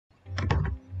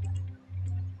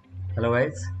Hello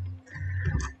guys,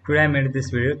 today I made this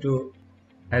video to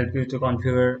help you to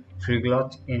configure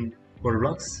FreeGLUT in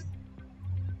Codeblocks.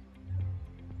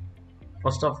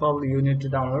 First of all, you need to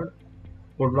download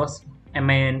Codeblocks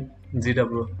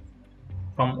MINGW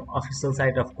from official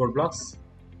site of Codeblocks.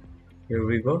 Here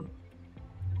we go.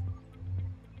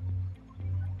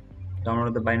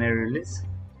 Download the binary release.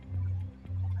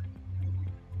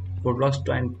 Codeblocks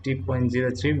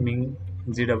 20.03 Ming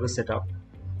GW setup.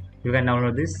 You can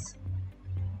download this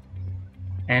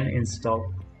and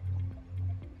install.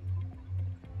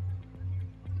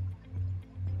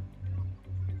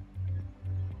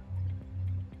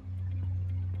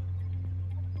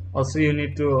 Also, you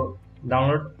need to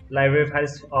download library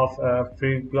files of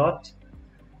FreeGLUT.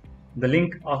 The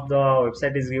link of the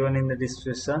website is given in the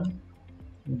description.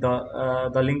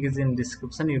 The link is in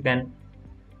description. You can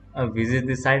visit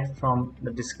the site from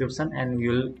the description and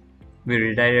you will be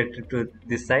redirected to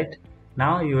this site.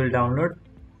 Now you will download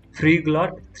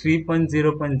FreeGLUT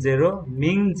 3.0.0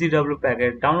 Ming GW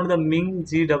packet. Download the Ming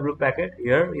GW packet.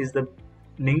 Here is the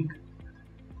link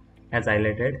as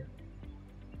highlighted.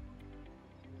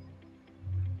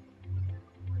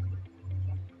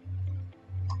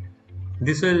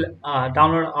 This will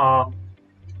download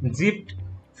a zipped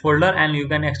folder and you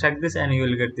can extract this and you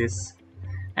will get this.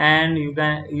 And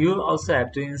you also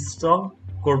have to install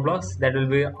Codeblocks. That will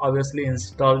be obviously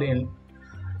installed in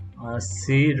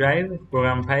C drive,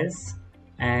 program files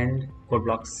and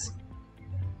Codeblocks.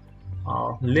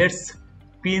 Let's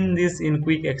pin this in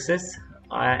quick access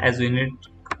as we need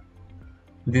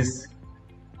this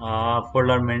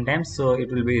folder many times, so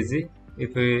it will be easy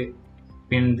if we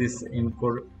pin this in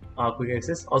quick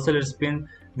access. Also, let's pin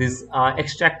this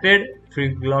extracted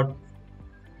FreeGLUT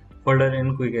folder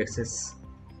in quick access.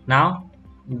 Now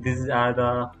these are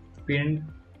the pinned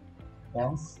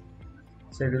ones,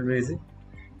 so it will be easy.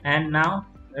 And now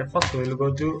at first we will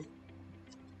go to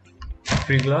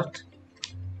FreeGLUT,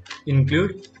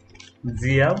 include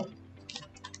GL,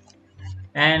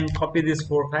 and copy these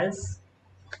 4 files.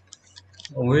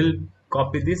 We'll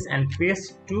copy this and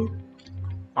paste to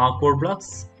our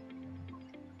Codeblocks.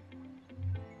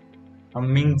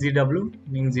 Ming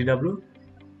GW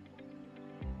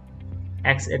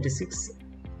x86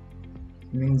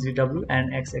 Ming GW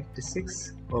and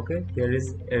x86. Okay, there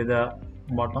is at the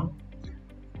bottom.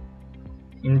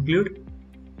 Include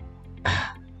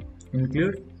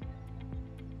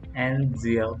and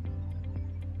GL.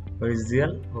 Where is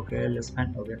GL? Okay, let's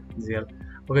find. Okay, GL.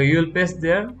 Okay, you will paste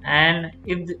there, and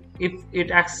if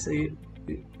it asks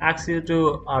you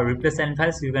to replace any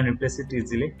files, you can replace it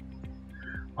easily.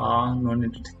 No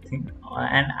need to think.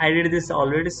 And I did this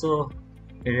already, so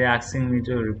it is asking me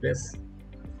to replace.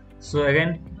 So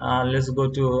again, let's go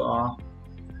to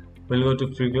we'll go to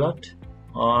FreeGLUT,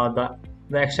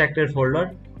 the extracted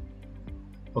folder.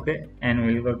 Okay, and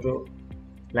we'll go to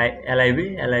like lib,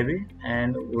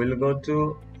 and we'll go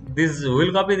to this.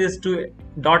 We'll copy this to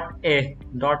 .a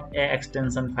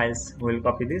extension files. We'll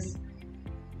copy this,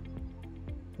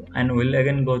 and we'll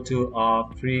again go to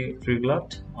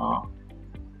FreeGLUT.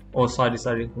 Oh,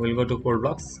 sorry. We'll go to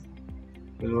Codeblocks.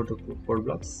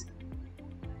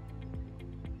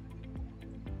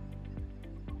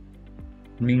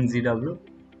 Ming GW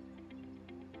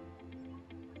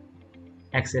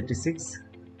x86,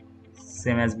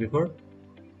 same as before.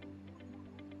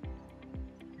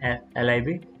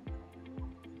 Lib,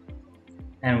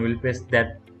 and we'll paste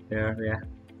that there, yeah,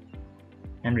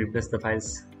 and replace the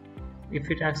files. If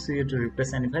it asks you to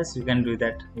replace any files, you can do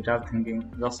that without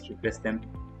thinking, just replace them.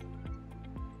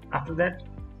 After that,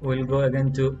 we'll go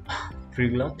again to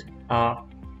FreeGLUT.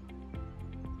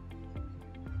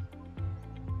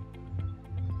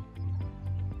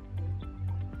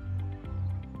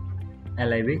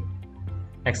 Lib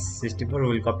x64,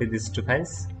 we'll copy these 2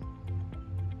 files.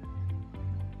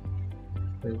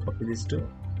 We'll copy these 2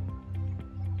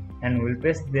 and we'll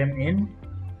paste them in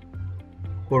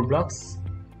Codeblocks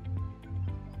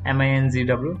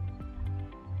MINGW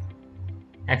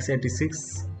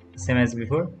x86, same as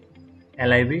before.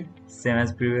 Lib, same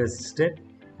as previous step,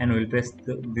 and we'll paste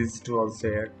these 2 also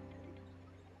here.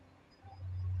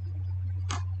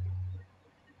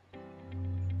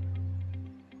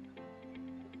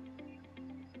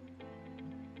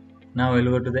 Now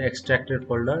we'll go to the extracted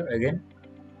folder again.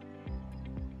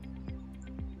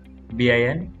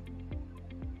 bin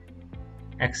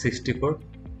x64.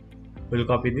 We'll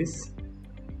copy this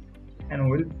and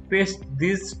we'll paste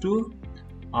these to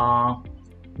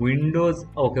Windows.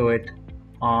 Okay, wait.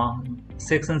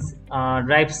 Sections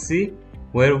drive C,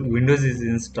 where Windows is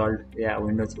installed. Yeah,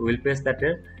 Windows. We'll paste that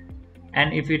here.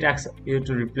 And if it asks you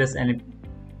to replace any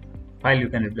file you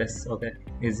can replace. Okay,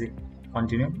 easy.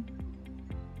 Continue.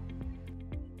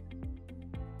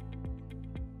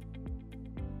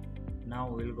 Now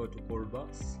we'll go to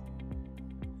Codeblocks,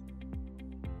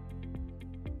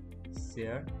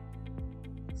 share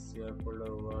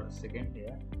folder over second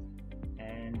here,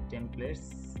 and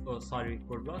templates. Oh, sorry,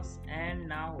 Codeblocks. And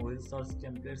now we'll search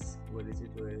templates. Where is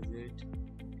it? Let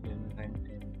me find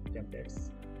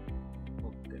templates.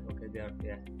 Okay, they are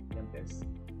there. Templates,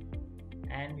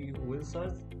 and you will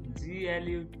search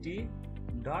glut.cbp.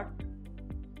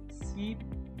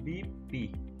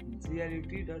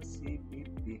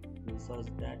 glut.cbp. We'll search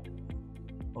that.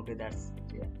 Okay, that's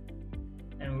yeah.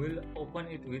 And we'll open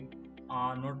it with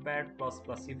Notepad++.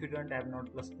 If you don't have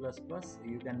Notepad++,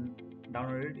 you can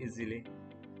download it easily.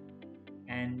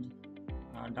 And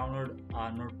download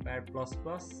Notepad++,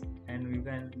 and you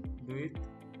can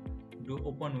do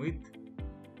open with,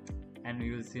 and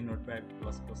you will see Notepad++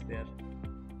 there.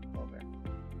 Okay,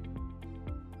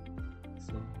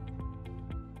 so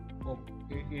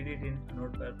edit in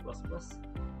Notepad++.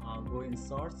 Go in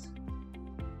search,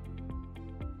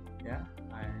 yeah,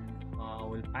 and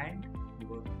we'll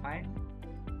go to find,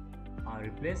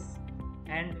 replace,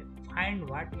 and find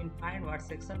what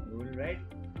section we will write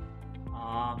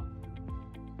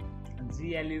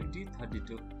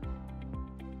GLUT32.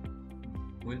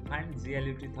 We'll find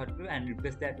GLUT32 and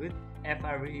replace that with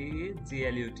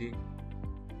FREGLUT,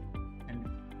 and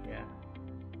yeah,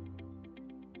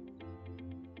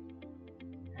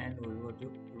 and we'll go to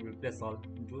replace all.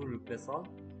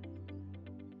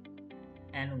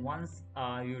 And once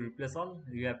you replace all,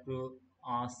 you have to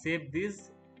save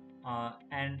this,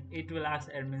 and it will ask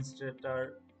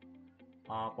administrator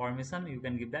permission. You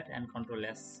can give that, and Ctrl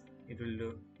S. It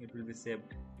will be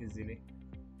saved easily.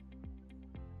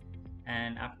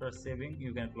 And after saving,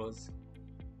 you can close.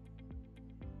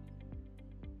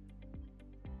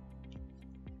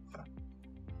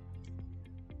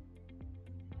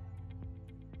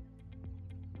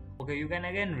 Okay, you can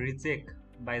again recheck.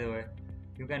 By the way,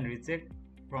 you can recheck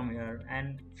from here,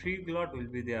 and FreeGLUT will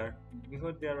be there.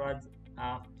 Before there was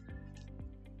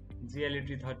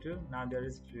GLUT32, now there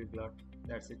is FreeGLUT.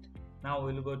 That's it. Now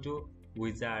we'll go to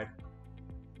wizard.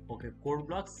 Okay,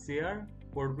 Codeblocks, share,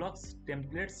 Codeblocks,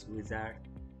 templates, wizard.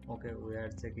 Okay, we are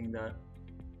checking the.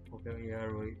 Okay,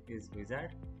 here is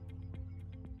wizard.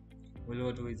 We'll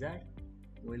go to wizard.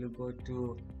 We'll go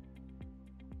to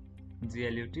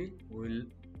GLUT. We'll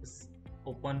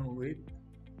open with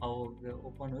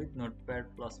Notepad++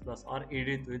 or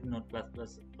edit with Notepad++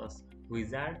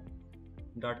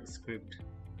 wizard.script,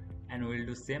 and we'll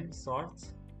do same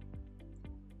search.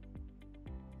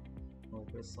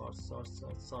 Okay, search,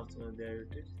 there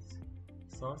it is.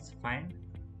 Search, find,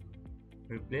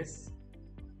 replace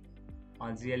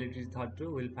GLUT32.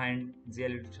 We'll find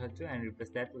GLUT32 and replace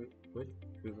that with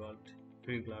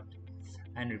FreeGLUT,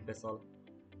 and replace all.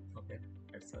 Okay,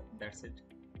 that's it.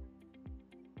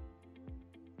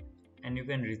 And you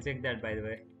can recheck that, by the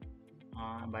way,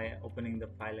 by opening the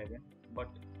file again,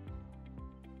 but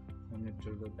you need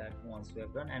to do that once we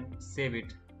have done, and save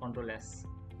it. Ctrl S.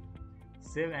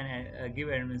 Save, and give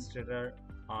administrator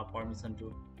permission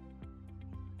to.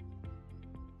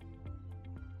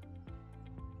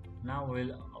 Now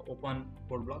we'll open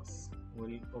Codeblocks.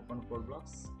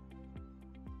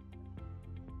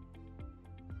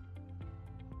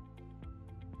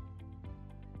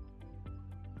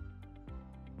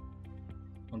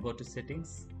 Go to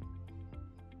settings,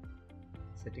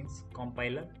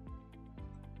 compiler,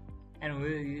 and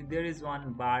there is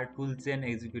one bar, toolchain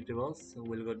executables. So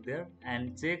we'll go there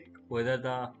and check whether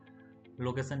the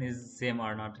location is same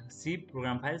or not. C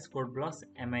program files, Codeblocks,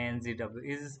 mingw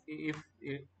is, if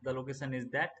the location is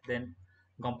that, then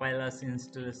compiler's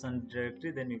installation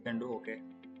directory, then you can do okay.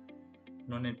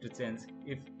 No need to change.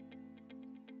 If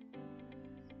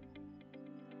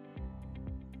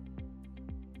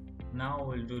now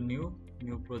we'll do new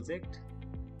project,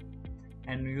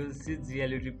 and you will see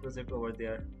GLUT project over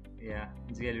there. Yeah,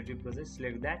 GLUT project,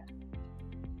 select that,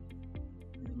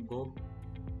 go,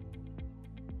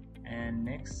 and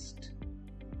next.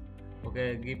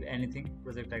 Okay, give anything,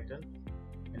 project title,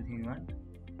 anything you want,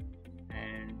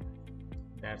 and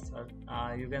that's all.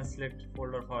 You can select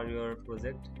folder for your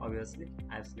project. Obviously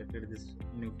I've selected this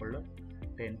new folder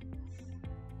 10,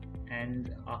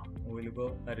 and we'll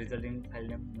go a resulting file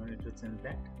name. No need to change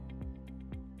that,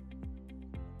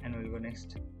 and we'll go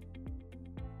next.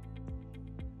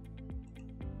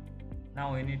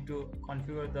 Now we need to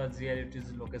configure the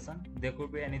GLUT's location. There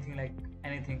could be anything, like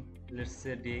anything, let's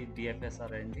say DFS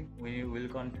or anything. We will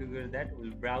configure that.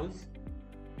 We'll browse,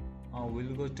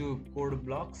 we'll go to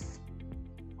Codeblocks,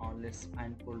 let's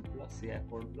find Codeblocks. Yeah,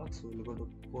 Codeblocks. We'll go to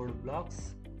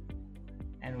Codeblocks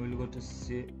and we'll go to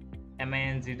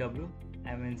mingw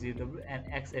and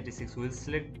x86. We'll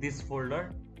select this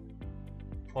folder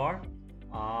for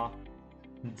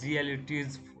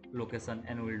GLUT's location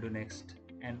and we'll do next,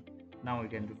 and now we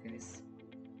can do finish.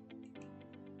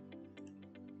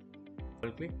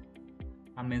 Double click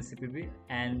on main CPP,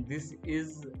 and this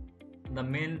is the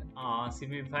main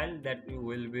CPP file that we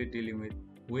will be dealing with.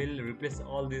 We'll replace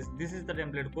all this. This is the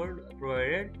template code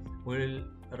provided. We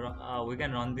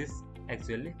can run this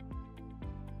actually.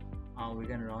 We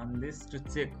can run this to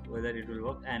check whether it will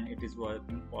work, and it is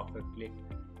working perfectly.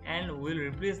 And we'll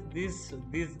replace these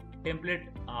template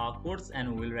codes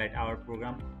and we'll write our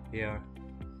program here.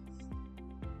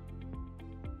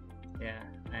 Yeah,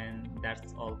 and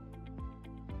that's all.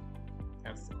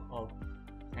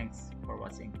 Thanks for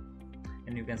watching,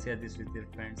 and you can share this with your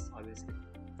friends obviously.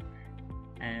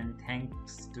 And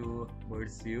thanks to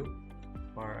BirdsU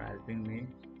for helping me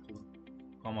to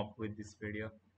come up with this video.